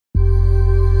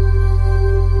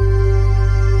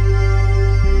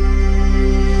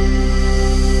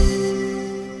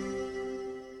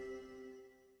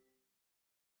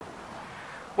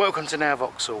Welcome to Now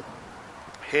Vauxhall.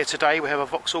 Here today we have a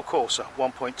Vauxhall CORSA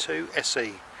 1.2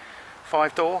 SE,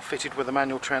 5-door, fitted with a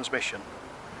manual transmission.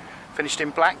 Finished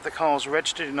in black, the car was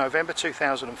registered in November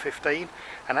 2015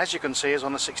 and as you can see is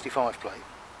on a 65 plate.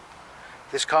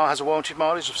 This car has a warranted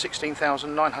mileage of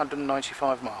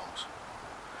 16,995 miles.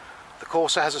 The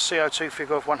Corsa has a CO2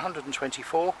 figure of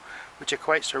 124, which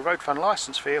equates to a road fund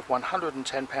licence fee of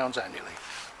 £110 annually.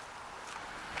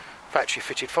 Factory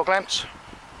fitted fog lamps,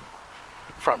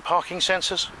 front parking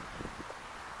sensors,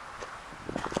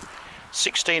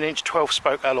 16-inch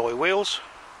 12-spoke alloy wheels,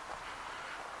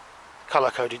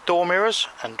 colour-coded door mirrors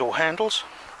and door handles,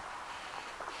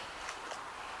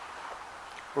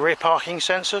 rear parking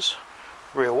sensors,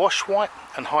 rear wash wipe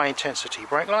and high-intensity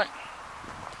brake light,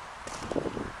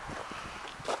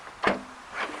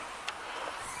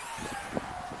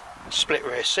 split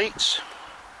rear seats,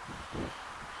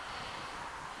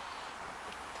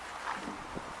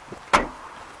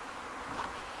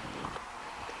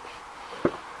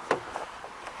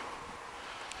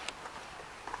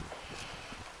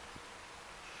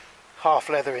 half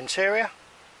leather interior,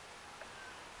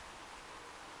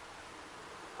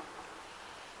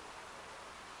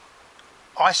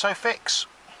 ISOFIX,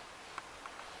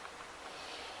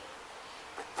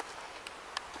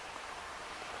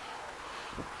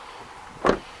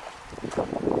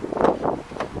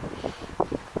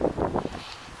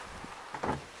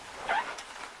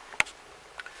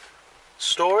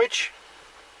 storage,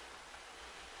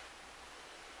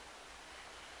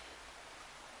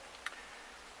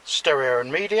 stereo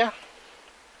and media,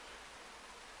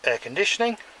 air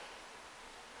conditioning,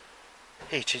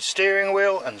 heated steering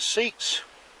wheel and seats,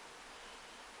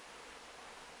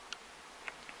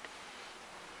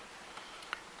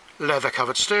 leather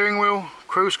covered steering wheel,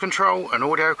 cruise control and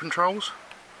audio controls,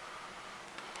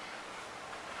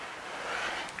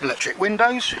 electric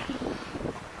windows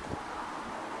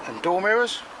and door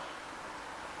mirrors,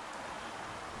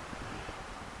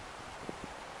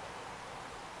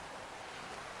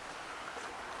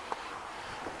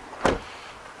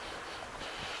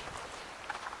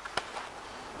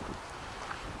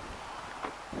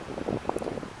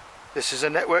 This is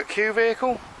a Network Q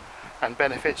vehicle and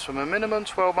benefits from a minimum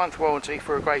 12-month warranty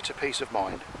for a greater peace of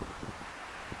mind.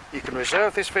 You can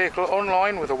reserve this vehicle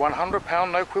online with a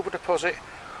 £100 no quibble deposit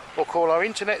or call our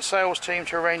internet sales team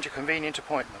to arrange a convenient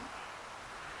appointment.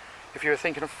 If you are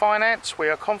thinking of finance, we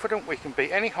are confident we can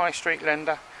beat any high street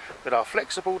lender with our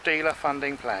flexible dealer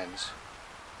funding plans.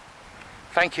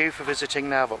 Thank you for visiting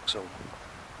Now Vauxhall.